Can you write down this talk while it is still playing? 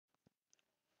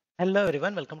Hello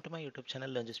everyone, welcome to my YouTube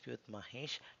channel Learn with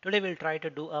Mahesh. Today we'll try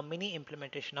to do a mini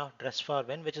implementation of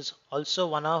Dress4Win, which is also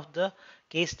one of the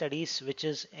case studies which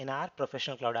is in our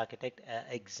professional cloud architect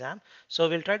exam. So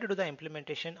we'll try to do the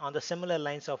implementation on the similar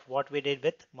lines of what we did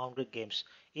with Mount Good Games,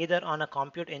 either on a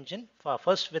compute engine,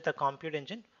 first with a compute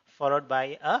engine followed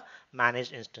by a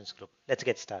managed instance group. Let's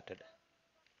get started.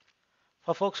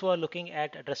 For folks who are looking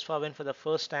at Dress4Win for the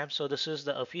first time, so this is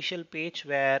the official page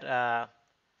where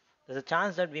there's a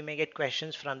chance that we may get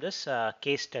questions from this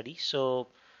case study. So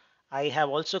I have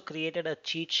also created a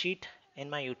cheat sheet in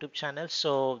my YouTube channel.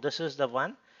 So this is the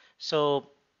one. So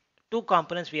two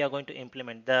components we are going to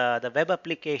implement. The web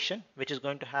application, which is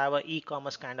going to have a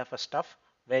e-commerce kind of a stuff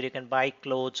where you can buy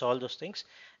clothes, all those things.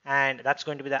 And that's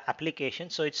going to be the application.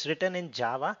 So it's written in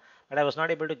Java, but I was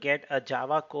not able to get a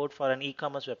Java code for an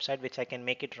e-commerce website, which I can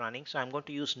make it running. So I'm going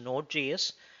to use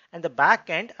Nodejs. And the back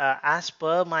end, as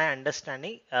per my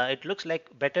understanding, it looks like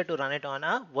better to run it on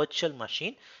a virtual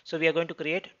machine. So we are going to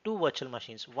create two virtual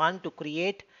machines, one to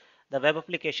create the web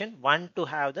application, one to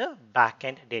have the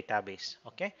backend database.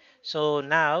 Okay, so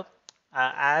now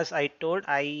as I told,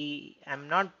 I am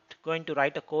not going to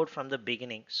write a code from the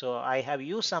beginning. So I have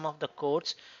used some of the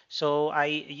codes. So I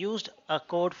used a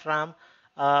code from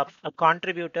a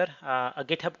contributor, a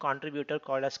GitHub contributor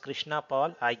called as Krishna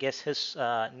Paul. I guess his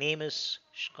name is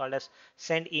called as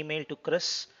send email to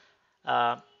Chris.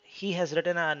 He has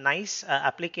written a nice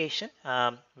application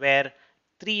where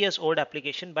 3 years old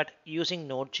application, but using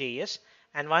Node.js.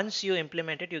 And once you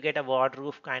implement it, you get a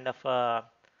wardroof kind of a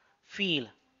feel.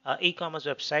 E-commerce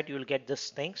website, you will get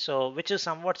this thing. So, which is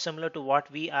somewhat similar to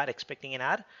what we are expecting in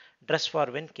our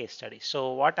Dress4Win case study.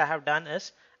 So, what I have done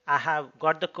is I have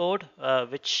got the code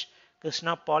which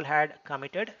Krishna Paul had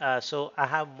committed. So, I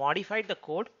have modified the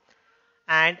code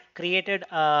and created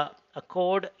a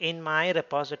code in my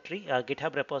repository, a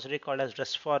GitHub repository called as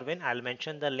Dress4Win. I'll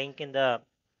mention the link in the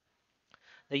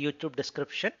YouTube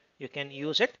description. You can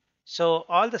use it. So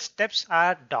all the steps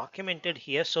are documented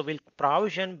here. So we'll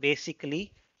provision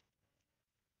basically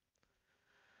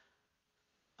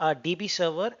a DB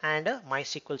server and a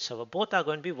MySQL server. Both are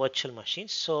going to be virtual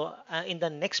machines. So in the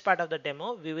next part of the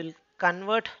demo, we will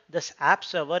convert this app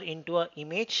server into an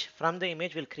image. From the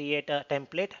image, we'll create a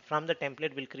template. From the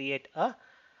template, we'll create a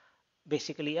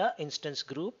basically a instance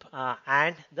group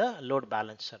and the load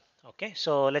balancer. Okay,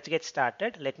 so let's get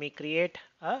started. Let me create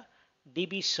a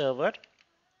DB server.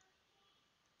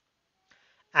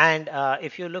 And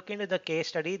if you look into the case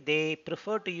study, they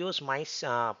prefer to use my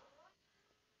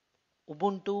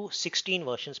Ubuntu 16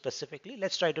 version specifically.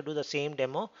 Let's try to do the same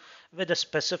demo with a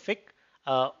specific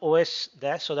OS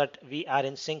there so that we are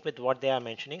in sync with what they are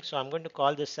mentioning. So I'm going to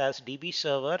call this as DB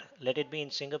server. Let it be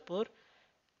in Singapore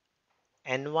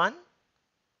N1.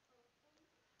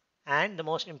 And the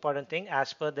most important thing,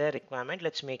 as per their requirement,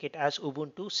 let's make it as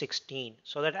Ubuntu 16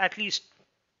 so that at least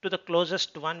to the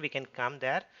closest one we can come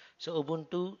there. So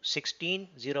Ubuntu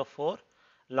 16.04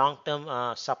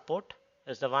 long-term support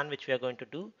is the one which we are going to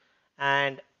do.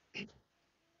 And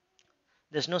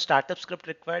there's no startup script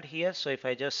required here. So if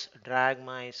I just drag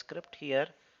my script here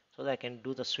so that I can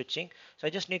do the switching. So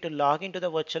I just need to log into the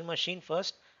virtual machine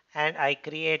first and I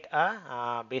create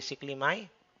a basically my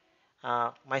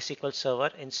MySQL Server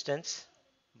instance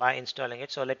by installing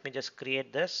it. So let me just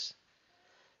create this.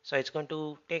 So it's going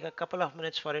to take a couple of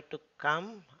minutes for it to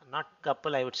come. Not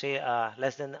couple, I would say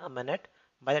less than a minute.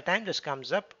 By the time this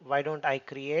comes up, why don't I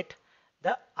create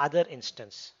the other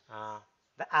instance,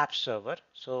 the app server.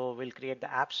 So we'll create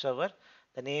the app server.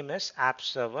 The name is app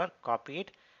server, copy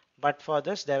it. But for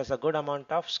this, there is a good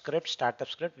amount of script, startup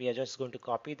script. We are just going to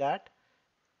copy that.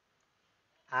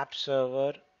 App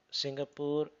server,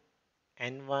 Singapore,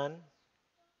 N1,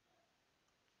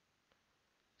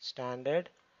 standard,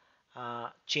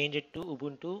 change it to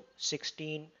Ubuntu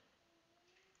 16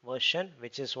 version,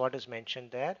 which is what is mentioned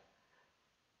there.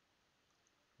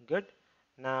 Good.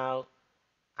 Now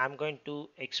I'm going to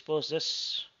expose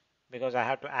this because I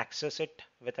have to access it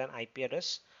with an IP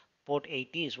address. Port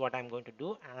 80 is what I'm going to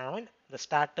do, and the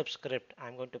startup script,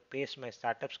 I'm going to paste my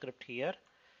startup script here,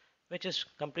 which is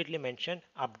completely mentioned.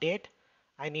 Update,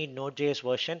 I need Node.js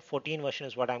version 14 version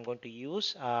is what I'm going to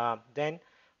use. Then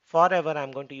forever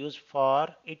I'm going to use for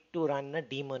it to run in a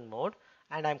daemon mode,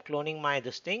 and I'm cloning my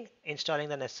this thing, installing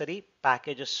the necessary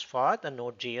packages for the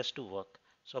Node.js to work.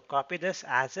 So copy this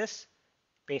as is,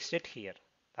 paste it here.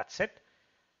 That's it.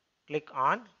 Click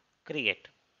on create.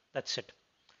 That's it.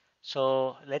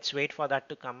 So let's wait for that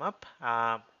to come up.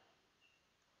 I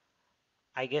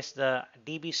guess the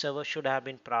DB server should have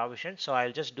been provisioned. So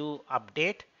I'll just do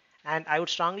update, and I would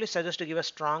strongly suggest to give a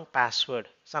strong password,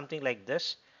 something like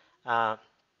this.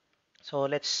 So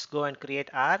let's go and create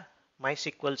our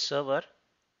MySQL server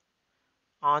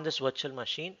on this virtual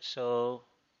machine. So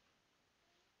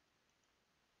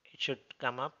it should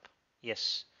come up.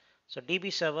 Yes. So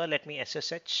DB server, let me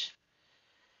SSH.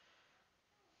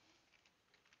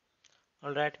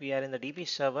 All right, we are in the DB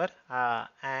server,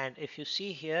 and if you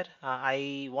see here,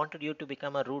 I wanted you to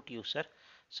become a root user,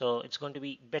 so it's going to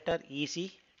be better,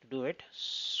 easy to do it.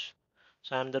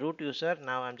 So I'm the root user.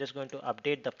 Now I'm just going to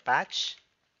update the patch,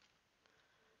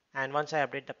 and once I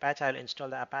update the patch, I'll install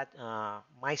the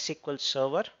MySQL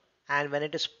server. And when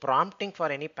it is prompting for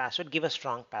any password, give a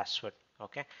strong password.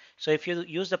 Okay, so if you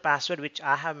use the password which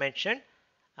I have mentioned,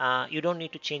 you don't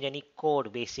need to change any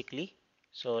code basically.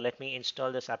 So let me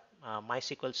install this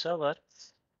MySQL server.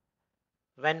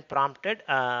 When prompted,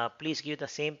 please give the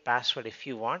same password if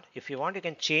you want. If you want, you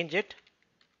can change it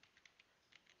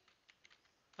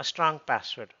a strong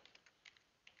password.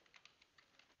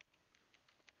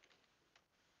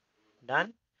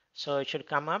 Done. So it should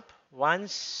come up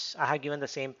once I have given the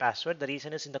same password. The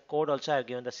reason is in the code also I have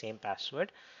given the same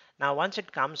password. Now once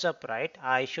it comes up, right,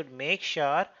 I should make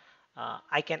sure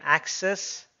I can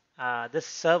access this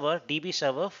server, DB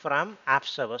server, from app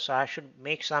server. So I should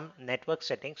make some network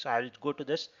settings. So I will go to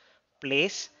this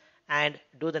place and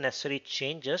do the necessary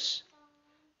changes.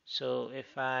 So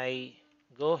if I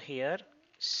go here,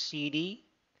 cd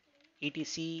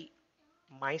etc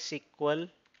MySQL,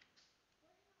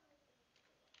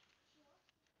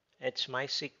 it's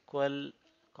MySQL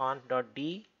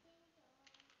conf.d.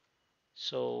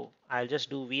 So I'll just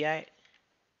do vi.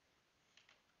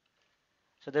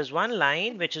 So there's one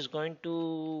line which is going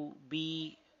to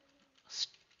be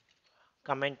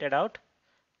commented out.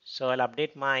 So I'll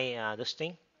update my this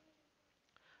thing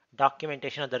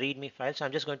documentation of the README file. So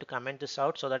I'm just going to comment this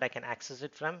out so that I can access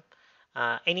it from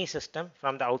any system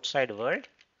from the outside world.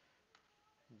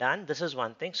 Done. This is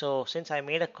one thing. So since I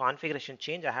made a configuration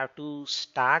change, I have to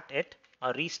start it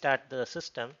or restart the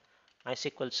system,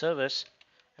 MySQL service.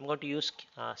 I'm going to use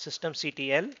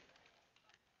systemctl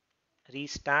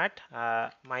restart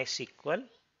MySQL.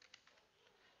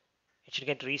 It should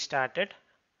get restarted.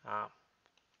 Uh,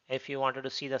 if you wanted to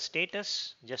see the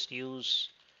status, just use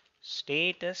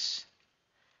status.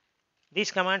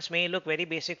 These commands may look very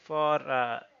basic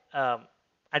for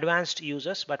advanced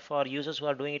users, but for users who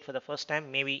are doing it for the first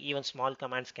time, maybe even small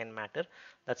commands can matter.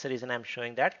 That's the reason I'm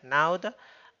showing that. Now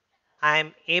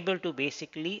I'm able to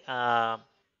basically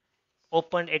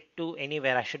open it to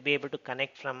anywhere. I should be able to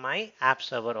connect from my app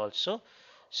server also.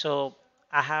 So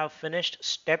I have finished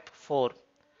step 4.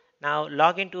 Now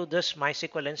log into this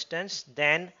MySQL instance,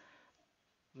 then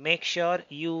make sure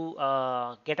you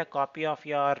get a copy of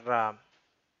your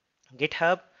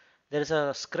GitHub. There is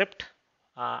a script,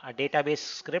 a database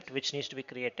script which needs to be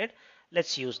created.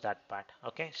 Let's use that part.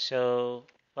 Okay, so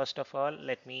first of all,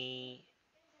 let me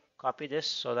copy this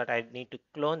so that I need to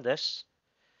clone this.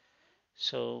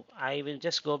 So I will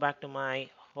just go back to my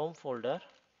home folder,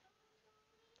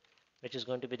 which is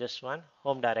going to be this one,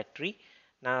 home directory.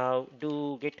 Now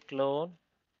do git clone.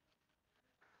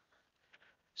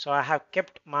 So I have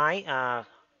kept my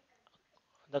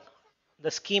the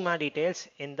the schema details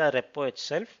in the repo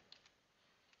itself.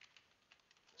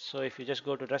 So if you just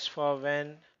go to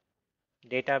Dress4Win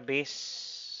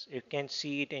database, you can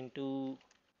see it into,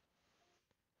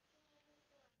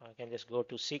 I can just go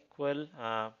to SQL.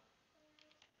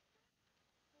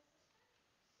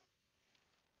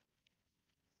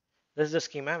 This is the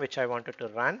schema which I wanted to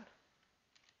run.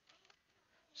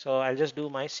 So I'll just do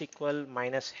MySQL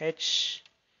 -h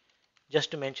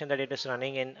just to mention that it is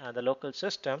running in the local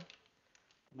system,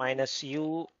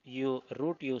 -u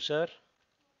root user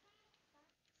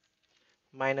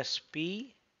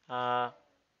 -p.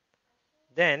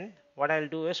 Then what I'll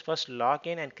do is first log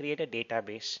in and create a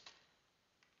database.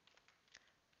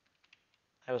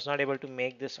 I was not able to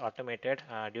make this automated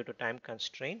due to time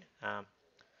constraint.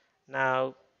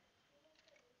 Now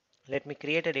let me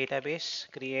create a database.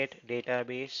 Create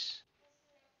database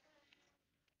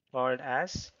called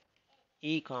as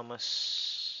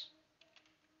e-commerce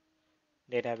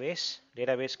database.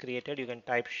 Database created. You can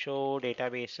type show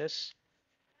databases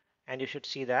and you should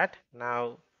see that.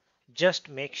 Now just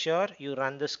make sure you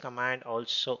run this command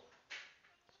also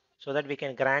so that we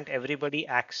can grant everybody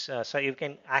access. So you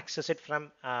can access it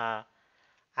from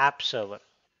app server.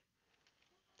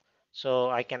 So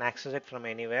I can access it from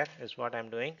anywhere is what I'm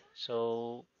doing.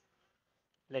 So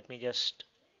let me just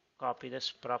copy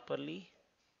this properly.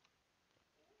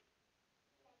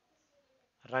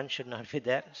 Run should not be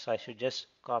there, so I should just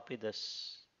copy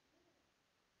this,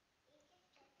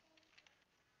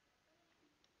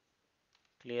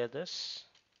 clear this.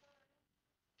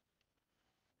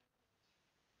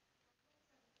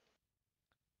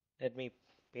 Let me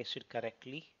paste it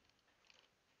correctly.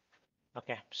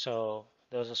 Okay, so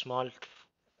there was a small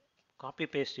copy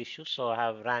paste issue, so I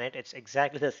have run it. It's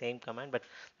exactly the same command, but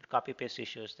the copy paste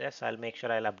issue is there. So I'll make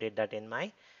sure I'll update that in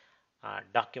my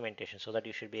documentation so that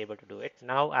you should be able to do it.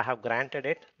 Now I have granted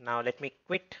it. Now let me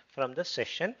quit from the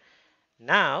session.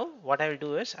 Now what I'll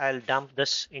do is I'll dump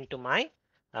this into my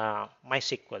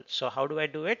MySQL. So how do I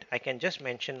do it? I can just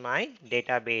mention my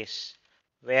database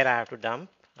where I have to dump,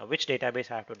 which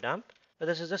database I have to dump. So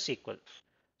this is the SQL.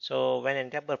 So when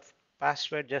enter the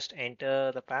password, just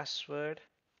enter the password.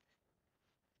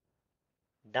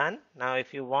 Done. Now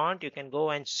if you want, you can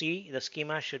go and see the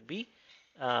schema should be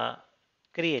uh,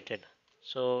 created.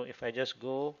 So if I just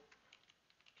go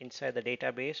inside the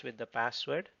database with the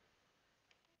password,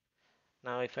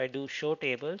 now if I do show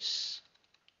tables,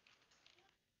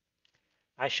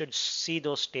 I should see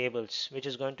those tables, which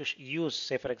is going to use,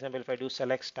 say for example, if I do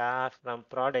select star from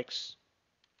products,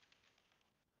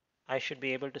 I should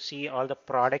be able to see all the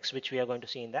products which we are going to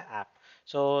see in the app.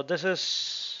 So this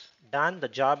is done. The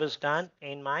job is done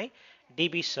in my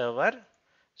DB server.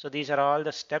 So these are all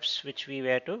the steps which we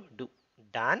were to do.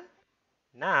 Done.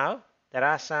 Now there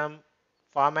are some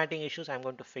formatting issues. I'm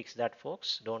going to fix that,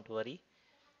 folks. Don't worry.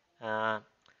 Uh,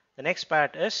 the next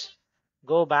part is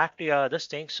go back to your this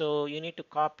thing. So you need to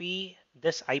copy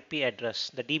this IP address,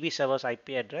 the DB server's IP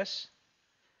address,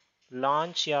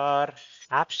 launch your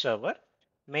app server.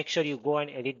 Make sure you go and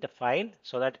edit the file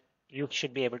so that you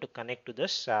should be able to connect to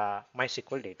this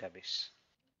MySQL database.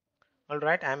 All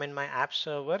right, I'm in my app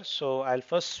server. So I'll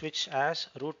first switch as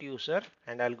root user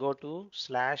and I'll go to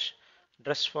slash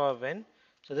Dress4Win.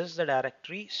 So this is the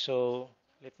directory. So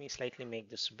let me slightly make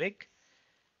this big.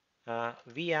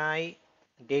 VI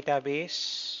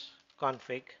database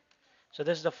config. So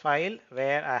this is the file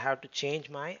where I have to change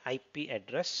my IP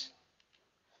address.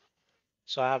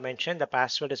 So I have mentioned the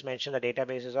password is mentioned, the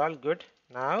database is all good.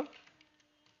 Now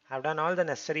I've done all the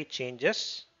necessary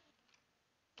changes.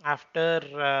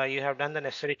 After you have done the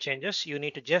necessary changes, you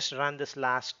need to just run this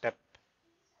last step.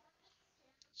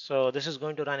 So this is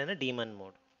going to run in a daemon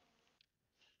mode.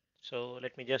 So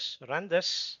let me just run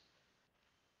this.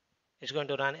 It's going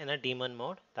to run in a daemon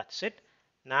mode. That's it.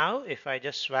 Now if I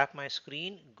just swap my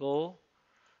screen, go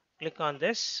click on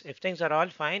this. If things are all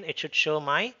fine, it should show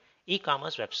my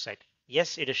e-commerce website.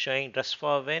 Yes, it is showing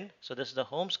Dress4Win. So this is the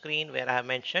home screen where I have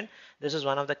mentioned this is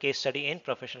one of the case study in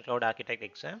Professional Cloud Architect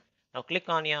exam. Now click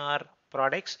on your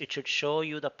products. It should show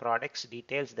you the products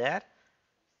details there.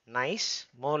 Nice,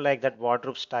 more like that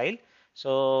wardrobe style.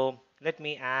 So let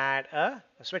me add a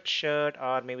sweatshirt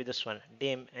or maybe this one,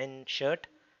 dim in shirt,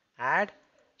 add.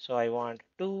 So I want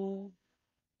to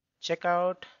check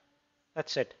out.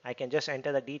 That's it. I can just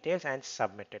enter the details and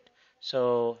submit it.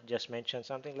 So just mention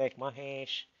something like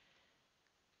Mahesh.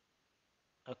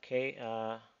 Okay,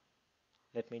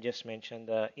 let me just mention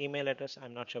the email address.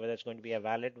 I'm not sure whether it's going to be a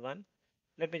valid one.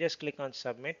 Let me just click on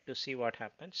submit to see what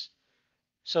happens.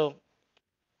 So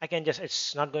I can just,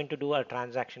 it's not going to do a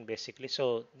transaction basically.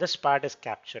 So this part is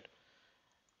captured.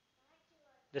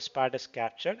 This part is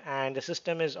captured and the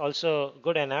system is also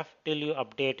good enough till you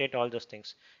update it, all those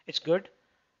things. It's good.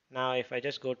 Now if I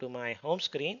just go to my home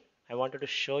screen, I wanted to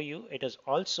show you it is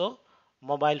also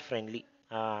mobile friendly.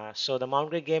 So the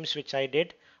Mountry Games which I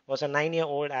did was a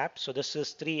 9-year-old app. So this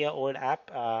is 3-year-old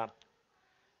app.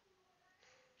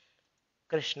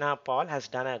 Krishna Paul has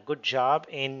done a good job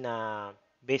in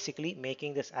basically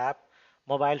making this app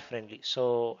mobile friendly.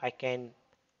 So I can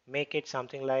make it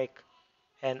something like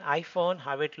an iPhone,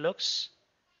 how it looks.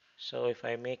 So if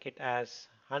I make it as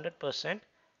 100%,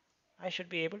 I should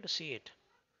be able to see it.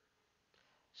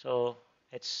 So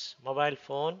it's mobile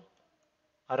phone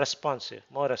or responsive,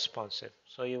 more responsive.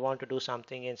 So you want to do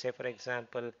something in, say, for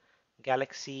example,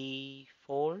 Galaxy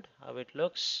Fold, how it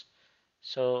looks.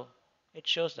 So it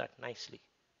shows that nicely.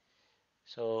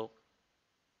 So,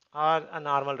 or a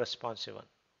normal responsive one.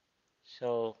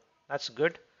 So that's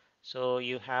good. So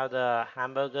you have the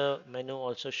hamburger menu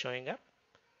also showing up.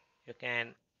 You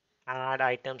can add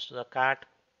items to the cart.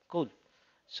 Cool.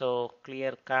 So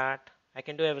clear cart. I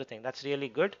can do everything. That's really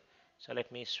good. So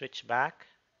let me switch back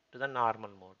to the normal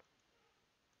mode.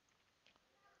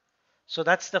 So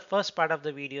that's the first part of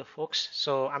the video, folks.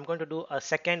 So I'm going to do a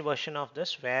second version of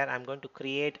this where I'm going to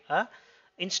create a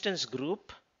instance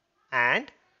group and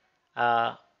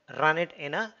uh, run it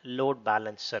in a load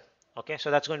balancer. Okay,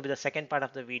 so that's going to be the second part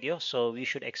of the video. So we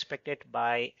should expect it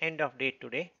by end of day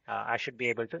today. I should be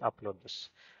able to upload this.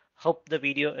 Hope the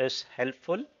video is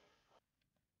helpful.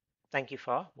 Thank you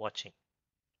for watching.